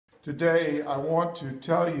Today, I want to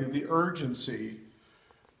tell you the urgency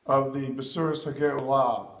of the Basuras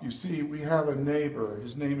HaGeulah. You see, we have a neighbor.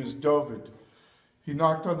 His name is David. He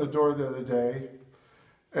knocked on the door the other day,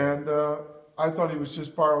 and I thought he was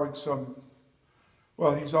just borrowing some.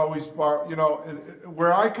 Well, he's always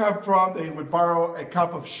where I come from, they would borrow a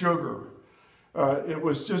cup of sugar. It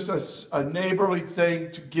was just a neighborly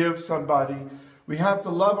thing to give somebody. We have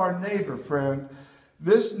to love our neighbor, friend.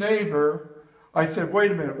 This neighbor, I said,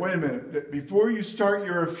 wait a minute. Before you start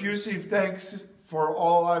your effusive thanks for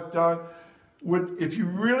all I've done, if you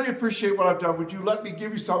really appreciate what I've done, would you let me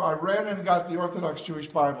give you some? I ran and got the Orthodox Jewish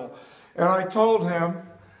Bible, and I told him,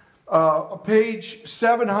 page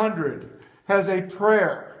 700 has a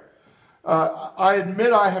prayer. I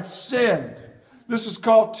admit I have sinned. This is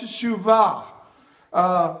called teshuvah.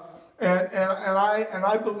 And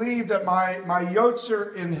I believe that my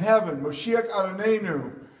Yotzer in heaven, Moshiach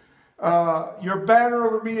Adonenu, your banner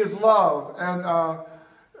over me is love, and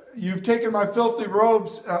you've taken my filthy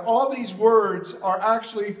robes. All these words are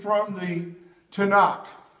actually from the Tanakh.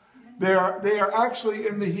 They are actually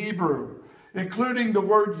in the Hebrew, including the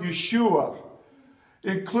word Yeshua,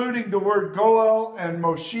 including the word Goel and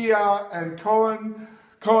Moshiach and Cohen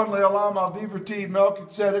Le'olam Al Divrati,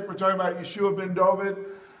 Melchizedek. We're talking about Yeshua ben David,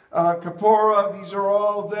 Kapora. These are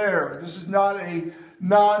all there. This is not a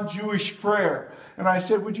non-Jewish prayer. And I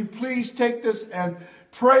said, would you please take this and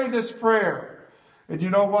pray this prayer? And you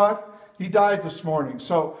know what? He died this morning.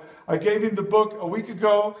 So I gave him the book a week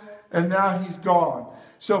ago, and now he's gone.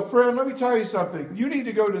 So friend, let me tell you something. You need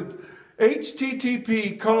to go to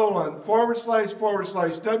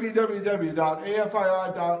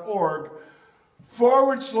http://www.afii.org/O,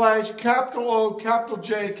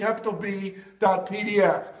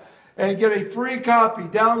 and get a free copy,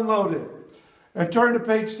 download it, and turn to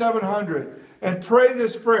page 700 and pray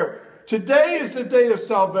this prayer. Today is the day of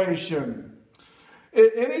salvation.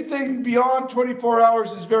 Anything beyond 24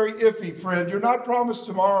 hours is very iffy, friend. You're not promised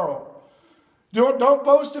tomorrow. Don't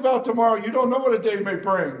boast about tomorrow. You don't know what a day may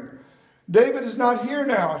bring. David is not here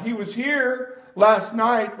now. He was here last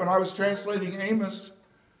night when I was translating Amos.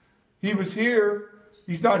 He was here.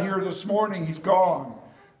 He's not here this morning. He's gone.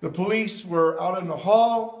 The police were out in the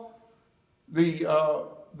hall. His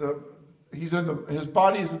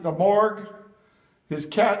body is at the morgue. His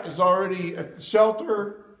cat is already at the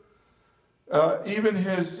shelter. Even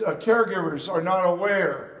his caregivers are not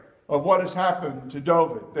aware of what has happened to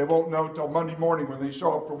David. They won't know until Monday morning when they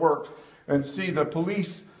show up for work and see the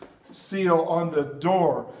police seal on the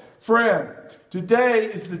door. Friend, today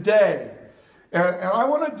is the day. And I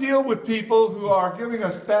want to deal with people who are giving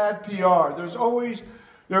us bad PR. There's always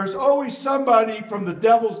somebody from the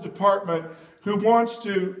devil's department who wants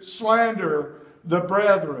to slander the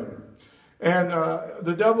brethren. And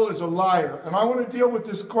the devil is a liar. And I want to deal with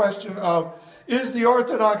this question of, is the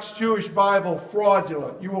Orthodox Jewish Bible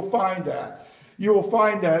fraudulent? You will find that. You will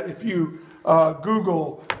find that if you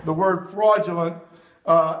Google the word fraudulent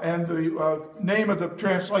and the name of the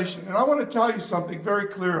translation. And I want to tell you something very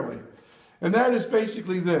clearly. And that is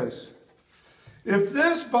basically this. If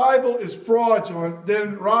this Bible is fraudulent,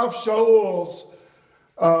 then Rav Shaul's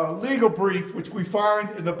legal brief, which we find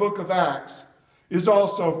in the book of Acts, is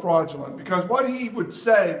also fraudulent. Because what he would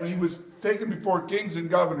say when he was taken before kings and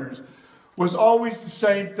governors was always the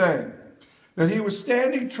same thing. That he was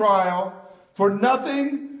standing trial for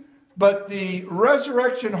nothing but the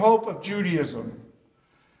resurrection hope of Judaism.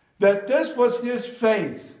 That this was his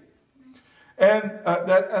faith. And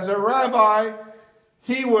that as a rabbi,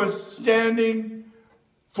 he was standing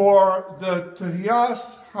for the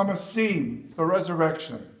Tehiyas Hamasim, the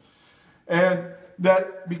resurrection. And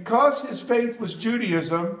that because his faith was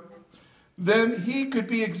Judaism, then he could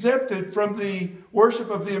be exempted from the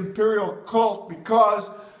worship of the imperial cult,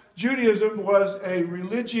 because Judaism was a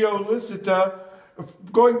religio licita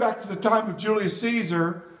going back to the time of Julius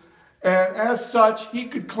Caesar, and as such he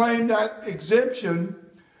could claim that exemption.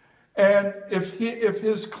 And if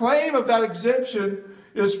his claim of that exemption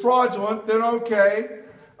is fraudulent, then okay,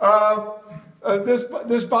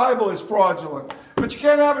 this Bible is fraudulent. But you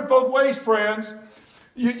can't have it both ways, friends.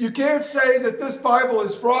 You can't say that this Bible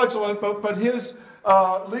is fraudulent, but his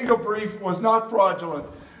legal brief was not fraudulent.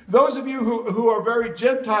 Those of you who are very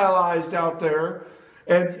Gentilized out there,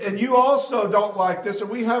 and you also don't like this, and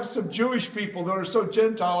we have some Jewish people that are so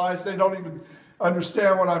Gentilized they don't even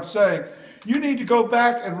understand what I'm saying. You need to go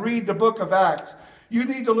back and read the book of Acts. You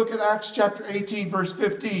need to look at Acts chapter 18, verse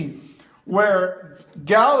 15, where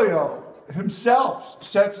Gallio himself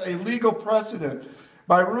sets a legal precedent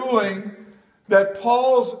by ruling that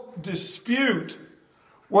Paul's dispute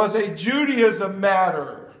was a Judaism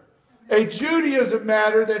matter a Judaism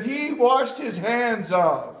matter that he washed his hands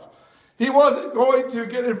of. He wasn't going to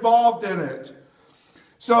get involved in it.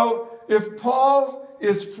 So if Paul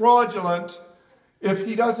is fraudulent, if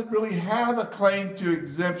he doesn't really have a claim to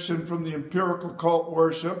exemption from the empirical cult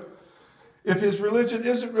worship, if his religion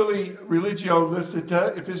isn't really religio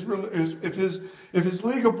licita, if his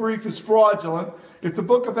legal brief is fraudulent, if the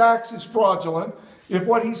book of Acts is fraudulent, if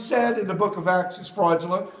what he said in the book of Acts is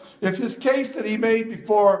fraudulent, if his case that he made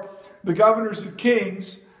before the governors and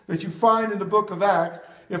kings that you find in the book of Acts,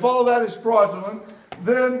 if all of that is fraudulent,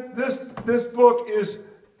 then this book is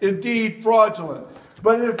indeed fraudulent.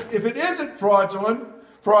 But if it isn't fraudulent,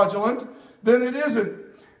 then it isn't.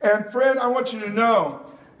 And friend, I want you to know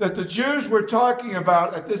that the Jews we're talking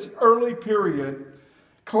about at this early period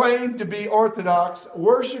claimed to be Orthodox,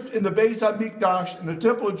 worshipped in the Beis HaMikdash, in the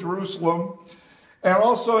Temple of Jerusalem, and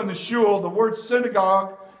also in the Shul. The word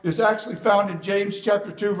synagogue is actually found in James chapter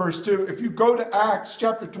 2, verse 2. If you go to Acts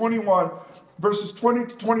chapter 21, verses 20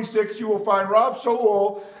 to 26, you will find Rav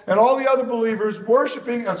Shaul and all the other believers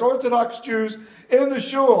worshiping as Orthodox Jews in the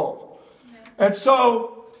Shul. And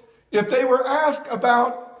so, if they were asked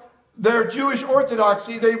about their Jewish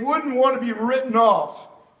orthodoxy, they wouldn't want to be written off.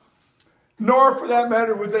 Nor, for that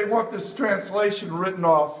matter, would they want this translation written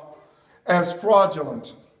off as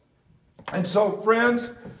fraudulent. And so,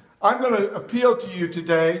 friends, I'm going to appeal to you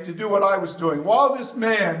today to do what I was doing. While this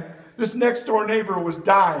man, this next door neighbor, was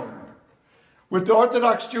dying, with the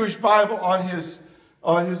Orthodox Jewish Bible on his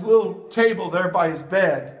little table there by his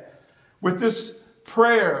bed, with this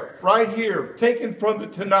prayer right here, taken from the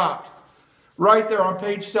Tanakh, right there on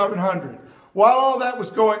page 700. While all that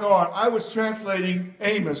was going on, I was translating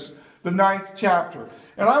Amos, the 9th chapter.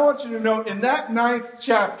 And I want you to know, in that 9th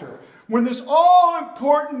chapter, when this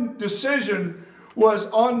all-important decision was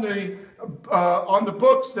on the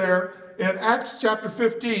books there in Acts chapter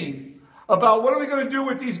 15, about what are we going to do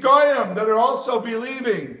with these Goyim that are also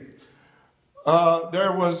believing,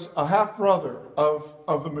 there was a half-brother of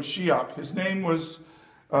the Moshiach. His name was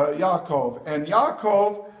Yaakov. And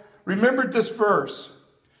Yaakov remembered this verse,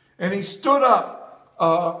 and he stood up,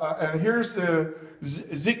 and here's the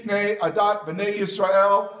Ziknei Adat B'nai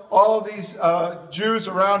Yisrael, all of these Jews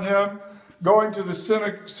around him, going to the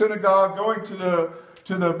synagogue, going to the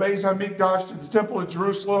Beis HaMikdash, to the Temple of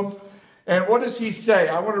Jerusalem. And what does he say?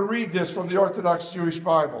 I want to read this from the Orthodox Jewish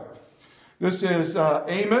Bible. This is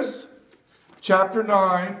Amos, chapter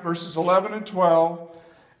 9, verses 11 and 12.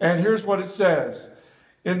 And here's what it says.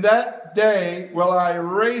 In that day will I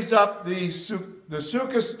raise up the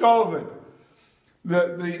Sukkos David,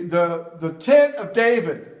 the tent of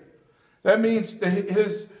David. That means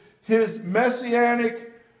his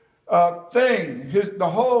messianic thing, the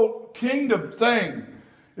whole kingdom thing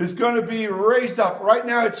is going to be raised up. Right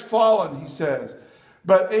now it's fallen, he says.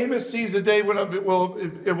 But Amos sees a day when it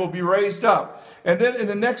will be raised up. And then in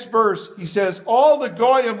the next verse, he says, all the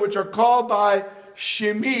Goyim which are called by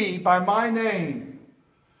Shemi, by my name.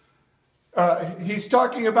 He's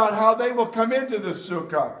talking about how they will come into the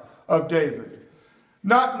Sukkah of David.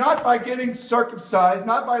 Not by getting circumcised,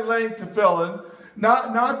 not by laying tefillin,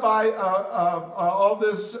 not by all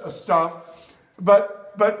this stuff,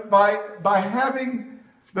 but by having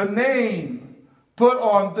the name put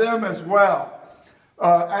on them as well.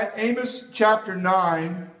 Amos chapter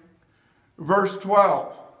 9, verse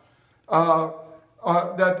 12.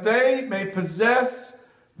 That they may possess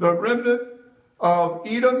the remnant of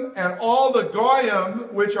Edom and all the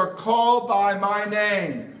Goyim which are called by my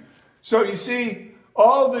name. So you see,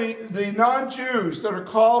 all the non-Jews that are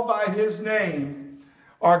called by his name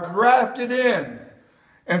are grafted in.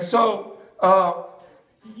 And so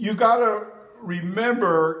you got to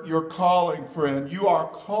remember your calling, friend. You are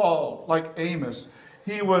called like Amos.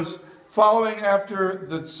 He was following after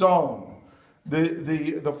the zone,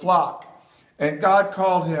 the flock. And God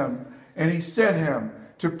called him and he sent him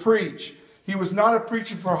to preach. He was not a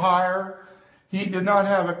preacher for hire. He did not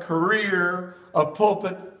have a career of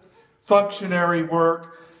pulpit functionary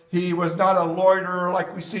work. He was not a loiterer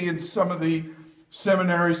like we see in some of the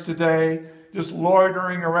seminaries today, just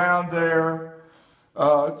loitering around there,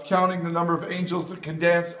 counting the number of angels that can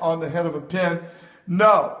dance on the head of a pin.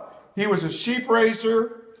 No, he was a sheep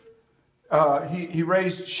raiser. He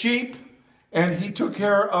raised sheep, and he took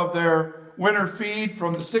care of their winter feed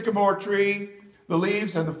from the sycamore tree, the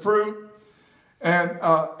leaves and the fruit. And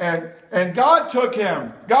God took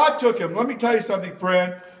him. God took him. Let me tell you something,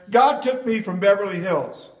 friend. God took me from Beverly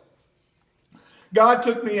Hills. God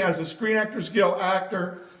took me as a Screen Actors Guild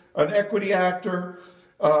actor, an equity actor,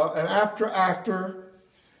 an after actor.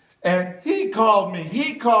 And he called me.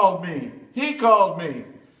 He called me. He called me.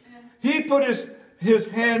 He put his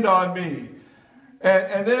hand on me.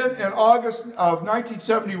 And then in August of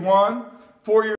 1971, 4 years